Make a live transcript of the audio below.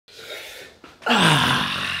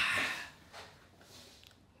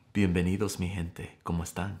Bienvenidos, mi gente. ¿Cómo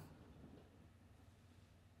están?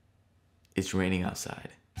 It's raining outside.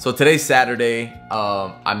 So today's Saturday.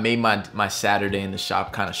 I made my Saturday in the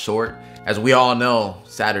shop kind of short. As we all know,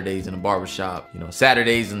 Saturdays in the barbershop, you know,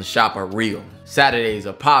 Saturdays in the shop are real. Saturdays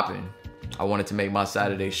are popping. I wanted to make my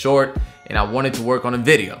Saturday short and I wanted to work on a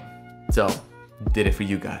video. So, did it for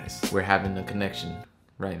you guys. We're having a connection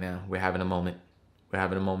right now. We're having a moment. We're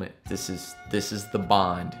having a moment. This is the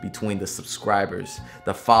bond between the subscribers,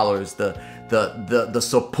 the followers, the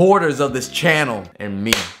supporters of this channel, and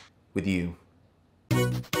me with you.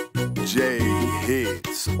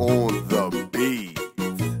 JHITZ on the beat.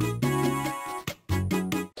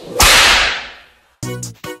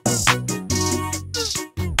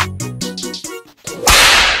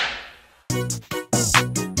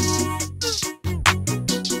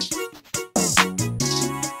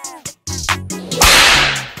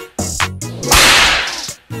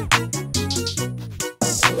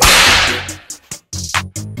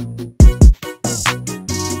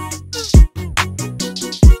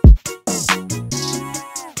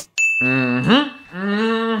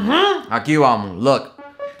 Aquí vamos. Look,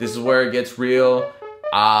 this is where it gets real.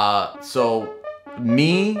 So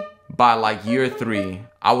me, by like year 3,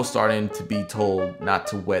 I was starting to be told not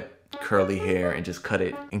to wet curly hair and just cut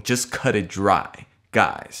it dry,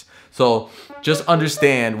 guys. So just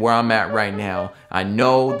understand where I'm at right now. I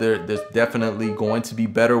know there's definitely going to be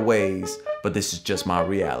better ways, but this is just my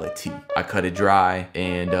reality. I cut it dry,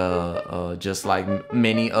 and just like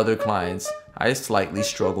many other clients, I slightly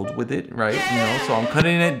struggled with it, right? You know, so I'm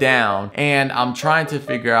cutting it down and I'm trying to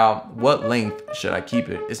figure out what length should I keep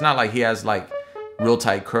it. It's not like he has like real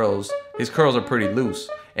tight curls. His curls are pretty loose.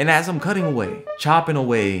 And as I'm cutting away, chopping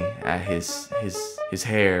away at his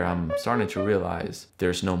hair, I'm starting to realize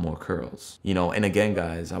there's no more curls. You know, and again,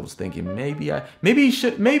 guys, I was thinking maybe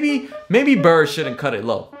Bird shouldn't cut it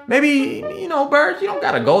low. Maybe, you know, Bird, you don't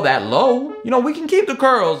gotta go that low. You know, we can keep the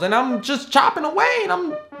curls. And I'm just chopping away and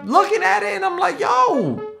I'm looking at it and I'm like,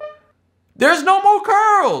 yo, there's no more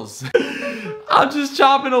curls. I'm just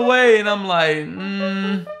chopping away and I'm like,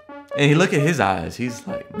 And he look at his eyes. He's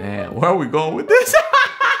like, man, where are we going with this?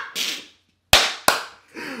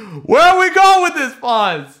 Where are we going with this,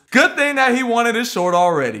 Fonz? Good thing that he wanted it short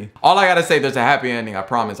already. All I gotta say, there's a happy ending. I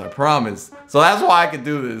promise. So that's why I can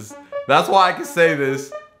do this. That's why I can say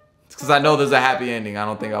this. It's because I know there's a happy ending. I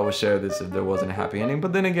don't think I would share this if there wasn't a happy ending.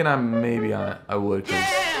 But then again, maybe I would, because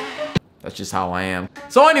that's just how I am.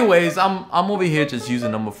 So anyways, I'm over here just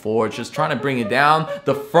using number 4, just trying to bring it down.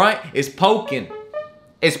 The front is poking.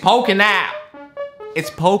 It's poking out. It's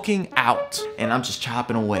poking out. And I'm just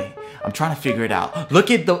chopping away. I'm trying to figure it out. Look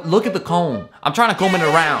at the comb. I'm trying to comb it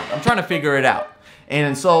around. I'm trying to figure it out.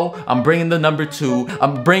 And so I'm bringing the number 2.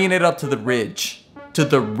 I'm bringing it up to the ridge. To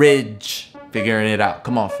the ridge. Figuring it out.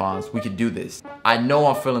 Come on, Fonz. We can do this. I know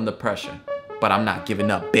I'm feeling the pressure, but I'm not giving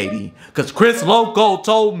up, baby. Because Chris Loco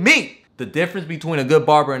told me the difference between a good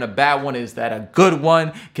barber and a bad one is that a good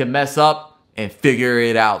one can mess up and figure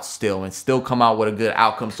it out still and still come out with a good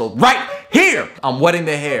outcome. So right here, I'm wetting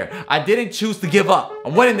the hair. I didn't choose to give up.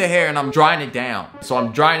 I'm wetting the hair and I'm drying it down. So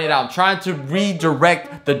I'm drying it out. I'm trying to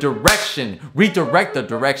redirect the direction.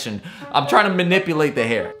 I'm trying to manipulate the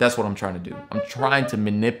hair. That's what I'm trying to do. I'm trying to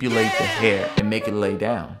manipulate the hair and make it lay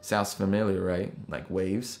down. Sounds familiar, right? Like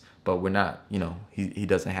waves. But we're not, you know, he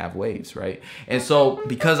doesn't have waves, right? And so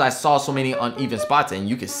because I saw so many uneven spots, and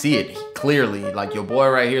you can see it clearly, like your boy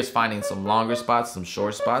right here is finding some longer spots, some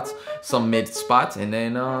short spots, some mid spots, and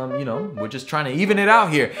then, you know, we're just trying to even it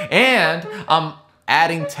out here. And I'm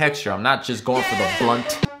adding texture. I'm not just going for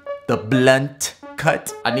the blunt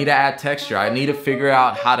cut. I need to add texture. I need to figure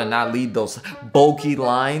out how to not leave those bulky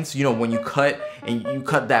lines. You know, when you cut and you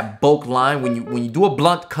cut that bulk line, when you do a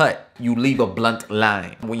blunt cut, you leave a blunt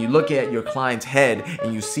line. When you look at your client's head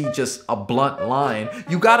and you see just a blunt line,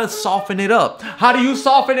 you gotta soften it up. How do you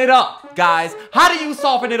soften it up, guys? How do you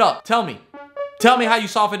soften it up? Tell me how you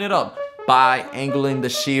soften it up. By angling the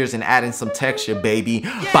shears and adding some texture, baby.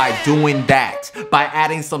 By doing that, by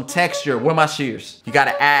adding some texture. Where are my shears? You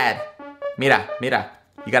gotta add. Mira.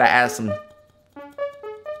 You gotta add some.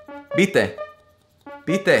 Viste.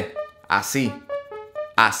 Así.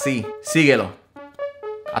 Síguelo.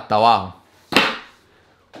 Hasta abajo.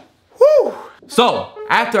 Woo! So,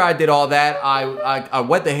 after I did all that, I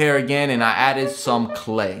wet the hair again and I added some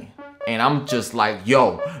clay. And I'm just like,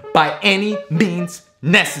 yo, by any means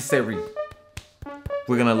necessary,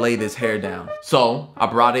 we're gonna lay this hair down. So, I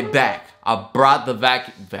brought it back. I brought the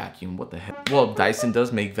vacuum, what the heck? Well, Dyson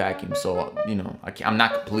does make vacuum, so, you know, I'm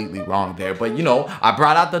not completely wrong there. But, you know, I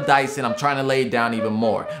brought out the Dyson. I'm trying to lay it down even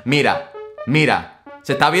more. Mira.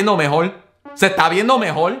 ¿Se está viendo mejor? Se está viendo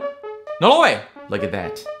mejor. ¿No lo ve? Look at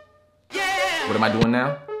that. What am I doing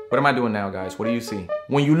now? What am I doing now, guys? What do you see?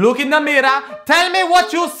 When you look in the mirror, tell me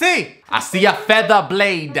what you see. I see a feather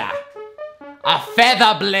blade. A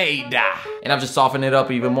feather blade. And I've just softened it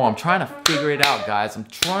up even more. I'm trying to figure it out, guys. I'm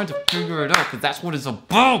trying to figure it out because that's what it's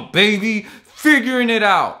about, baby. Figuring it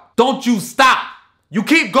out. Don't you stop. You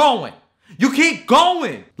keep going. You keep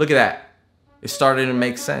going. Look at that. It's starting to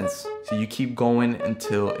make sense. So you keep going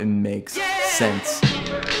until it makes sense.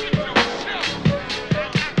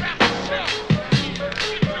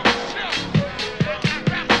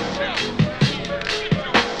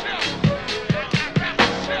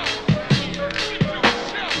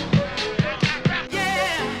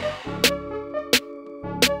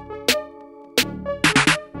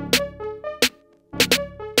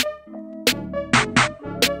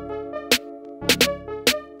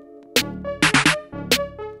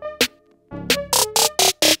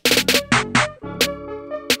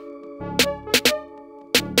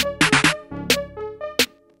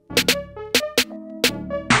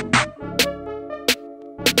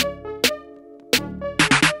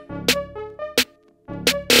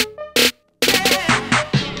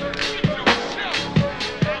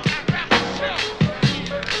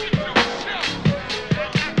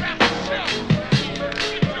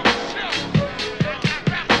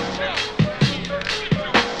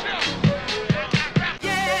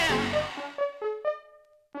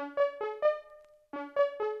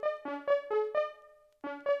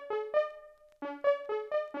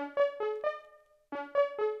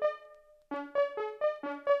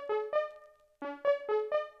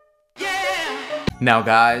 Now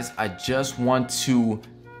guys, I just want to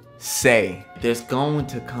say, there's going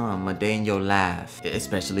to come a day in your life,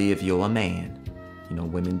 especially if you're a man. You know,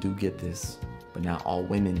 women do get this, but not all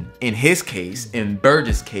women. In his case, in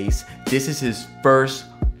Bird's case, this is his first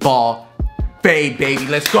ball fade, baby.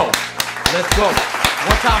 Let's go. Let's go.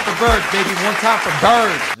 One time for Birds, baby. One time for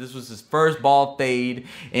Birds. This was his first ball fade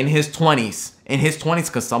in his 20s. In his 20s,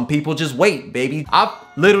 because some people just wait, baby. I've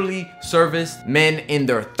literally serviced men in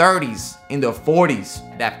their 30s, in their 40s,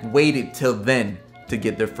 that waited till then to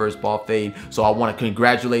get their first ball fade. So I want to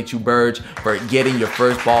congratulate you, Birds, for getting your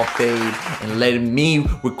first ball fade and letting me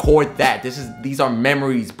record that. These are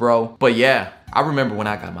memories, bro. But yeah, I remember when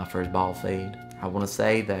I got my first ball fade. I want to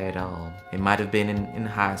say that it might have been in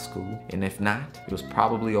high school, and if not, it was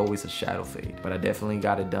probably always a shadow fade. But I definitely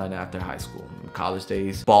got it done after high school. In college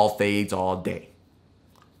days, ball fades all day.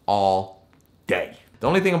 All day. The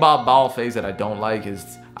only thing about ball fades that I don't like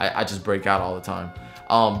is I just break out all the time.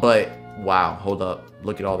 But wow, hold up.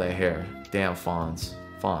 Look at all that hair. Damn, Fonz.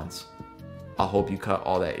 Fonz. I hope you cut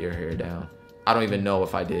all that ear hair down. I don't even know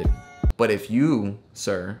if I did. But if you,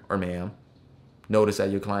 sir or ma'am, notice that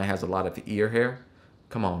your client has a lot of ear hair,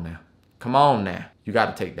 come on now. Come on now. You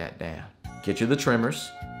got to take that down. Get you the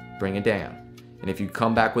trimmers, bring it down. And if you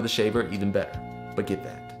come back with a shaver, even better. But get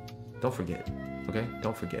that. Don't forget, okay?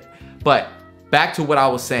 Don't forget. But back to what I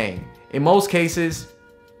was saying. In most cases,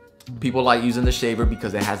 people like using the shaver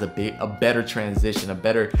because it has a better transition, a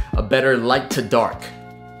better light to dark.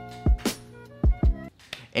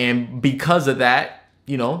 And because of that,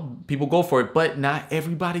 you know, people go for it, but not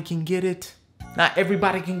everybody can get it. Not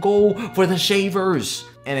everybody can go for the shavers.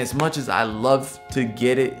 And as much as I love to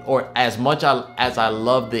get it, or as much as I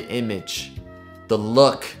love the image, the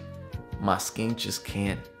look, my skin just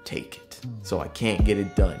can't take it. So I can't get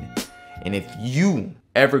it done. And if you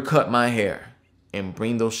ever cut my hair and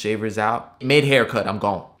bring those shavers out, mid-haircut, I'm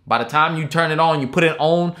gone. By the time you turn it on, you put it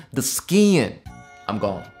on the skin, I'm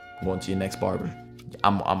gone. I'm going to your next barber.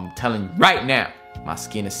 I'm telling you right now, my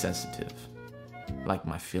skin is sensitive, like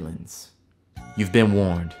my feelings. You've been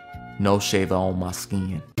warned. No shaver on my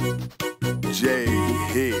skin.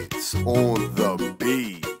 JHITZ on the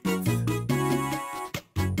beat.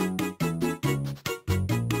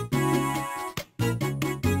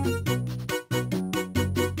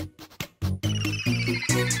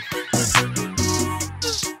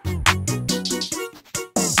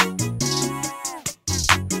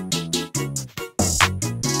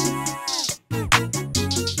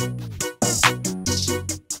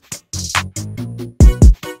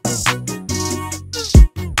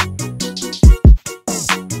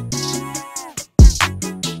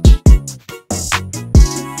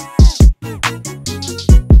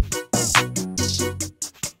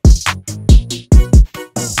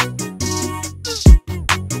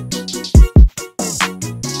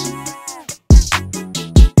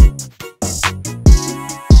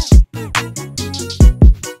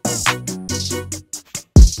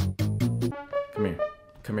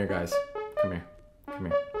 Come here, guys. Come here. Come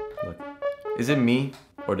here. Look. Is it me,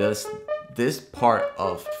 or does this part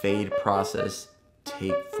of fade process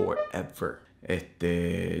take forever.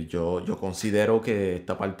 Yo considero que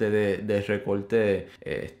esta parte de recorte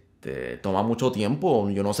toma mucho tiempo.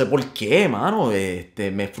 Yo no sé por qué, mano.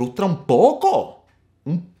 Me frustra un poco.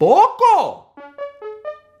 Un poco.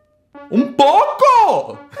 Un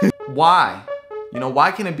poco. Why? You know,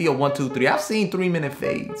 why can't it be a 1, 2, 3? I've seen 3-minute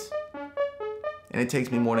fades. And it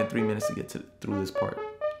takes me more than 3 minutes to get through this part.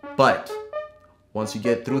 But once you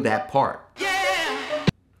get through that part,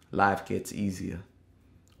 life gets easier.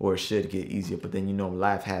 Or it should get easier. But then, you know,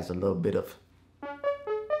 life has a little bit of,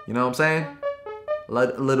 you know what I'm saying? A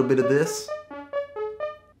little bit of this.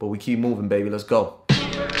 But we keep moving, baby. Let's go.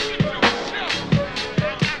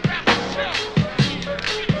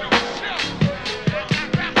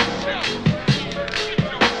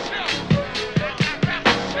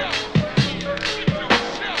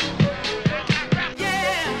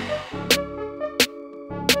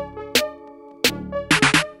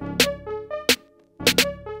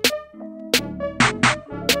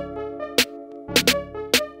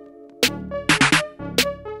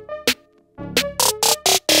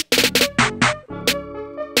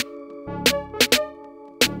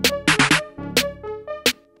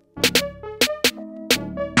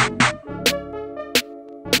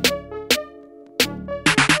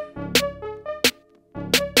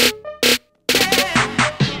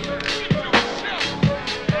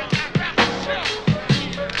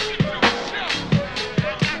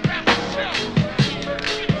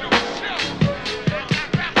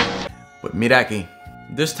 Mira aquí.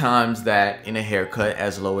 There's times that in a haircut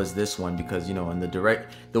as low as this one, because, you know, in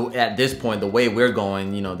at this point, the way we're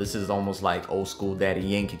going, you know, this is almost like old school Daddy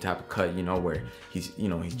Yankee type of cut, you know, where he's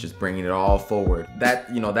just bringing it all forward.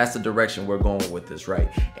 That, you know, that's the direction we're going with this, right?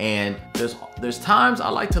 And there's times I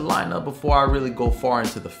like to line up before I really go far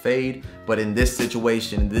into the fade, but in this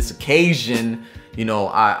situation, this occasion, you know,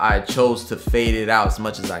 I chose to fade it out as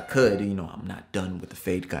much as I could. You know, I'm not done with the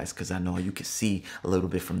fade, guys, because I know you can see a little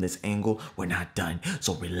bit from this angle. We're not done,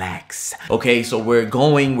 so relax. Okay, so we're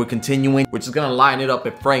continuing. We're just gonna line it up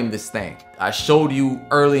and frame this thing. I showed you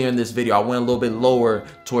earlier in this video, I went a little bit lower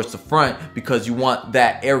towards the front because you want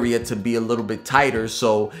that area to be a little bit tighter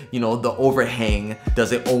so, you know, the overhang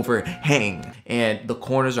doesn't overhang. And the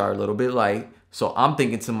corners are a little bit light. So I'm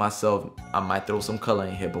thinking to myself, I might throw some color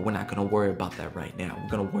in here, but we're not gonna worry about that right now. We're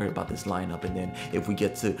gonna worry about this lineup, and then if we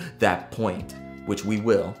get to that point, which we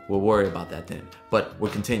will, we'll worry about that then. But we're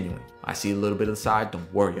continuing. I see a little bit of the side,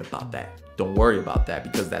 don't worry about that. Don't worry about that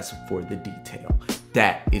because that's for the detail.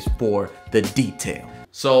 That is for the detail.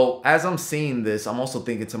 So as I'm seeing this, I'm also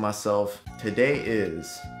thinking to myself, today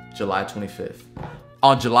is July 25th.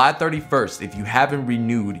 On July 31st, if you haven't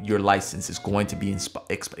renewed your license, it's going to be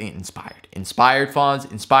expired. Inspired,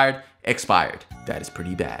 Fonz, inspired, expired. That is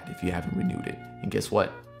pretty bad if you haven't renewed it. And guess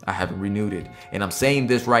what? I haven't renewed it. And I'm saying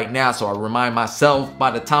this right now so I remind myself by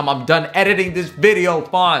the time I'm done editing this video,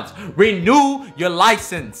 Fonz, renew your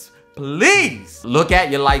license. Please look at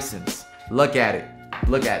your license. Look at it.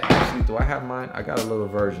 Look at it. Actually, do I have mine? I got a little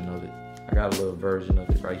version of it. I got a little version of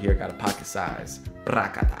it right here. I got a pocket size.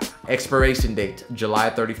 Expiration date, July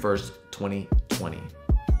 31st, 2020.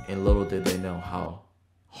 And little did they know how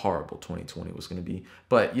horrible 2020 was gonna be.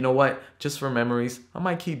 But you know what? Just for memories, I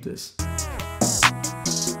might keep this.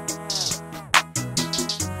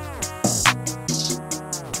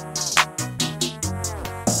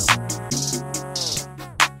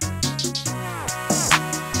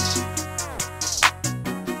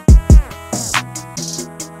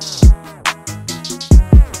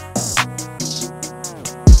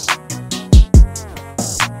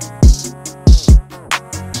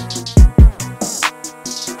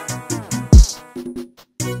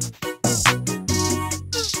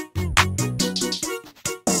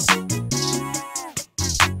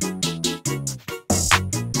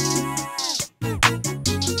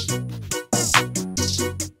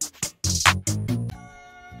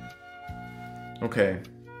 Okay,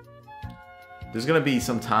 there's gonna be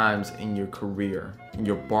some times in your career, in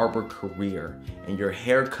your barber career, in your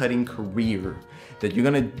hair cutting career, that you're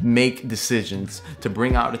gonna make decisions to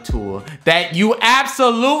bring out a tool that you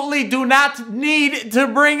absolutely do not need to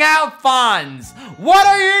bring out, Fonz. What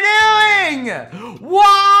are you doing?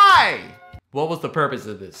 Why? What was the purpose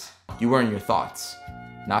of this? You were in your thoughts,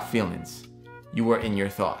 not feelings. You were in your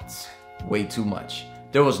thoughts way too much.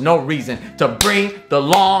 There was no reason to bring the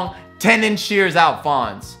long 10-inch shears out,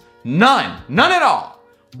 Fonz. None. None at all.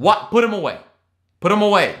 What? Put them away. Put them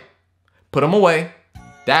away. Put them away.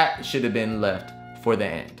 That should have been left for the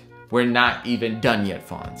end. We're not even done yet,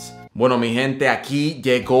 Fonz. Bueno, mi gente, aquí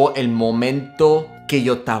llegó el momento que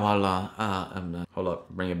yo estaba hold up,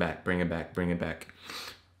 bring it back.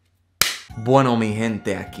 Bueno, mi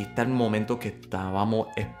gente, aquí está el momento que estábamos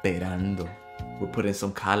esperando. We're putting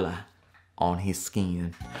some color on his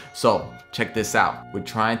skin. So, check this out. We're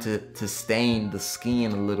trying to stain the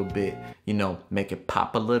skin a little bit, you know, make it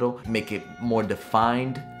pop a little, make it more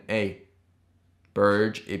defined. Hey,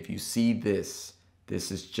 Burge, if you see this, this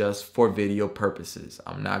is just for video purposes.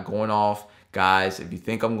 I'm not going off. Guys, if you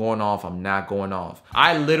think I'm going off, I'm not going off.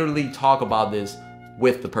 I literally talk about this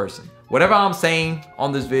with the person. Whatever I'm saying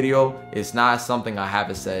on this video, it's not something I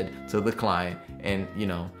haven't said to the client. And you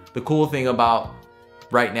know, the cool thing about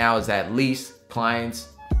right now is that at least clients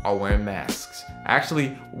are wearing masks. Actually,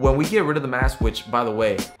 when we get rid of the mask, which by the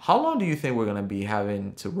way, how long do you think we're gonna be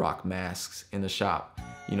having to rock masks in the shop?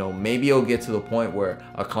 You know, maybe it'll get to the point where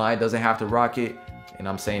a client doesn't have to rock it, and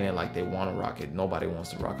I'm saying it like they want to rock it. Nobody wants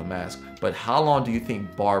to rock a mask. But how long do you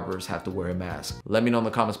think barbers have to wear a mask? Let me know in the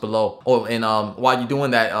comments below. Oh, and while you're doing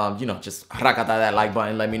that, you know, just rakata that like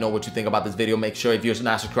button. Let me know what you think about this video. Make sure if you're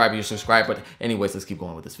not subscribed, you're subscribed. But anyways, let's keep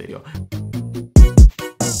going with this video.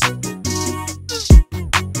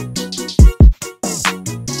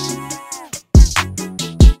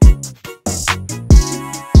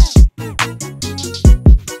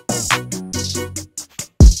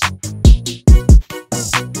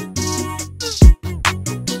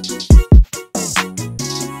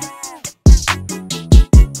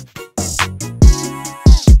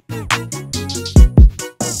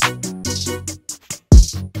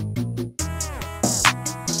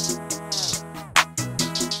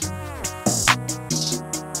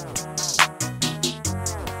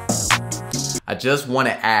 I just want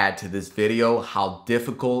to add to this video how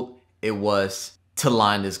difficult it was to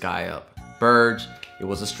line this guy up. Burge, it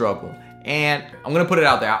was a struggle. And I'm gonna put it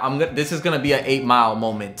out there. This is gonna be an 8 Mile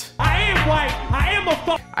moment. I am white. I am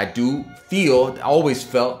a I do feel, I always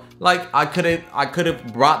felt like I could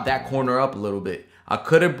have brought that corner up a little bit. I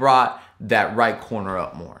could have brought that right corner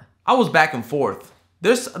up more. I was back and forth.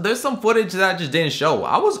 There's some footage that I just didn't show.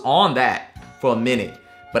 I was on that for a minute,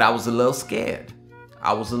 but I was a little scared.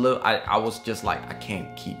 I was just like, I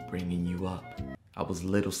can't keep bringing you up. I was a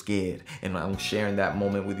little scared, and I'm sharing that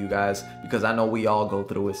moment with you guys because I know we all go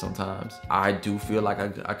through it sometimes. I do feel like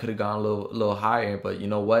I could have gone a little higher, but you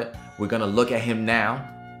know what? We're gonna look at him now.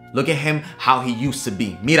 Look at him how he used to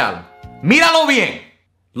be. Míralo. Míralo bien.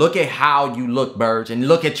 Look at how you look, Burge, and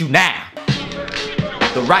look at you now.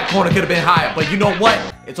 The right corner could have been higher, but you know what?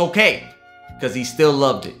 It's okay, because he still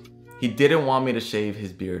loved it. He didn't want me to shave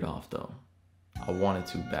his beard off though. I wanted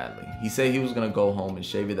to badly. He said he was gonna go home and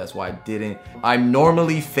shave it. That's why I didn't. I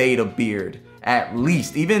normally fade a beard at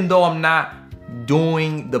least, even though I'm not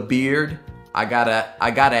doing the beard. I gotta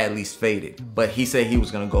at least fade it. But he said he was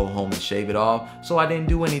gonna go home and shave it off, so I didn't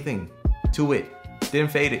do anything to it. Didn't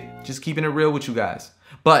fade it. Just keeping it real with you guys.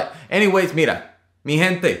 But anyways, mira, mi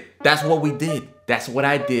gente, that's what we did. That's what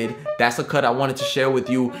I did. That's a cut I wanted to share with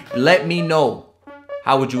you. Let me know,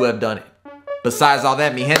 how would you have done it? Besides all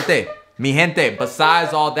that, mi gente,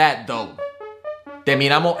 besides all that though,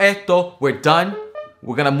 terminamos esto, we're done.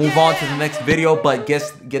 We're gonna move on to the next video, but get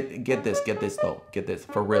this though. Get this,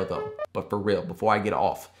 for real though. But for real, before I get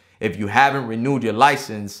off, if you haven't renewed your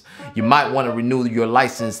license, you might want to renew your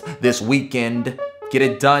license this weekend. Get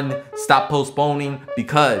it done, stop postponing,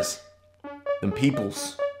 because them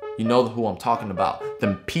peoples, you know who I'm talking about,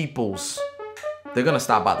 them peoples, they're gonna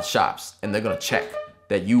stop by the shops and they're gonna check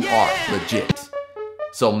that you are legit.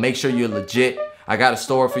 So make sure you're legit. I got a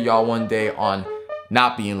story for y'all one day on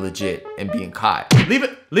not being legit and being caught. Leave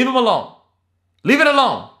him alone. Leave it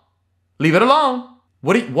alone. Leave it alone.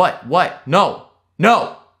 What? No.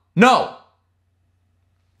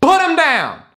 Put him down.